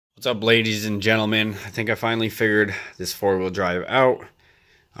What's up, ladies and gentlemen? I think I finally figured this four-wheel drive out.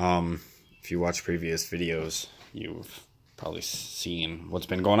 If you watch previous videos, you've probably seen what's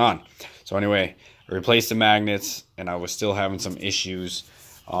been going on. So anyway, I replaced the magnets and I was still having some issues.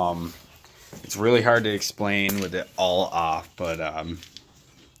 It's really hard to explain with it all off, but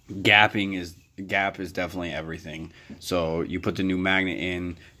gap is definitely everything. So you put the new magnet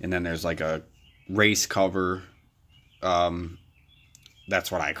in, and then there's like a race cover.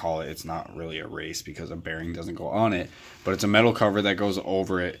 That's what I call it. It's not really a race because a bearing doesn't go on it, but it's a metal cover that goes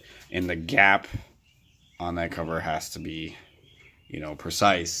over it, and the gap on that cover has to be,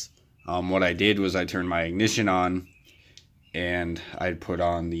 precise. What I did was I turned my ignition on, and I put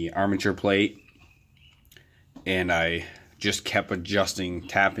on the armature plate, and I just kept adjusting,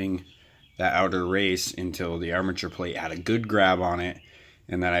 tapping that outer race until the armature plate had a good grab on it,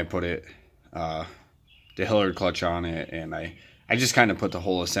 and then I put it, the Hilliard clutch on it, and I just kind of put the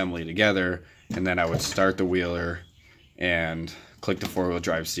whole assembly together, and then I would start the wheeler and click the four-wheel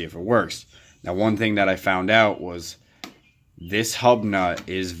drive, see if it works. Now, one thing that I found out was this hub nut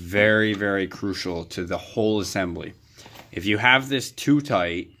is very, very crucial to the whole assembly. If you have this too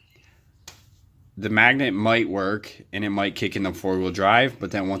tight, the magnet might work and it might kick in the four-wheel drive,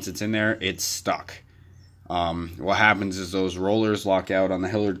 but then once it's in there, it's stuck. What happens is those rollers lock out on the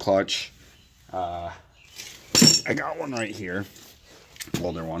Hilliard clutch. I got one right here,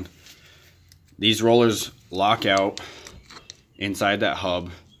 older one. These rollers lock out inside that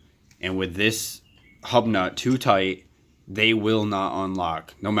hub, and with this hub nut too tight, they will not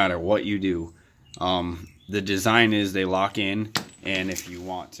unlock no matter what you do. The design is they lock in, and if you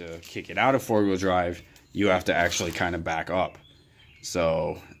want to kick it out of four-wheel drive, you have to actually kind of back up.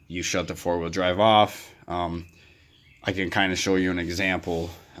 So you shut the four-wheel drive off. I can kind of show you an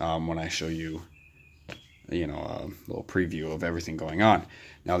example when I show you a little preview of everything going on.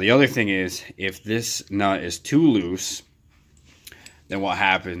 Now, the other thing is, if this nut is too loose, then what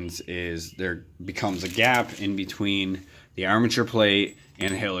happens is there becomes a gap in between the armature plate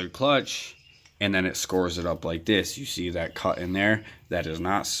and the Hilliard clutch, and then it scores it up like this. You see that cut in there? That is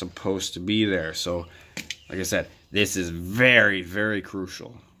not supposed to be there. So, like I said, this is very, very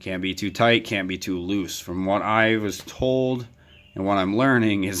crucial. Can't be too tight, can't be too loose. From what I was told, and what I'm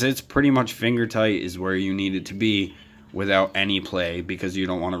learning is it's pretty much finger tight is where you need it to be without any play, because you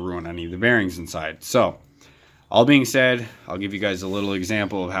don't want to ruin any of the bearings inside. So, all being said, I'll give you guys a little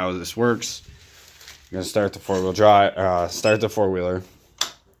example of how this works. I'm going to start the four-wheel drive, start the four-wheeler.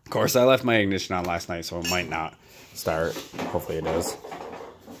 Of course, I left my ignition on last night, so it might not start. Hopefully it does.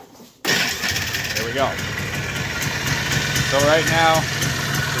 There we go. So right now,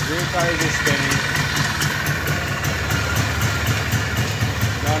 the rear tires are spinning.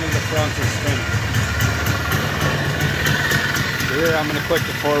 None of the fronts are spinning. Here I'm going to click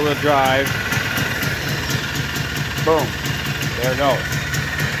the four-wheel drive. Boom. There it goes.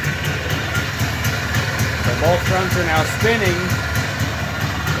 So both fronts are now spinning.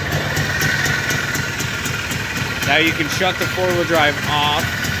 Now you can shut the four-wheel drive off.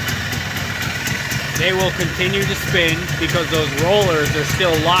 They will continue to spin because those rollers are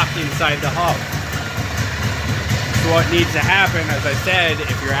still locked inside the hub. So what needs to happen, as I said,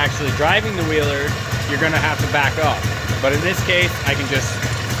 if you're actually driving the wheeler, you're going to have to back up. But in this case, I can just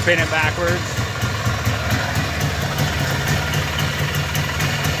spin it backwards.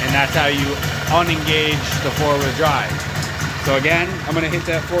 And that's how you unengage the four-wheel drive. So again, I'm going to hit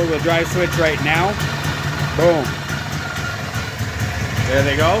that four-wheel drive switch right now. Boom. There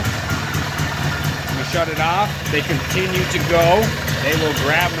they go. I'm going to shut it off. They continue to go. They will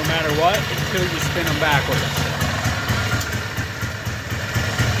grab no matter what until you spin them backwards.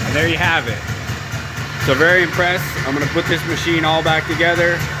 And there you have it. So very impressed. I'm going to put this machine all back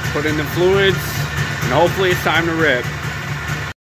together, put in the fluids, and hopefully it's time to rip.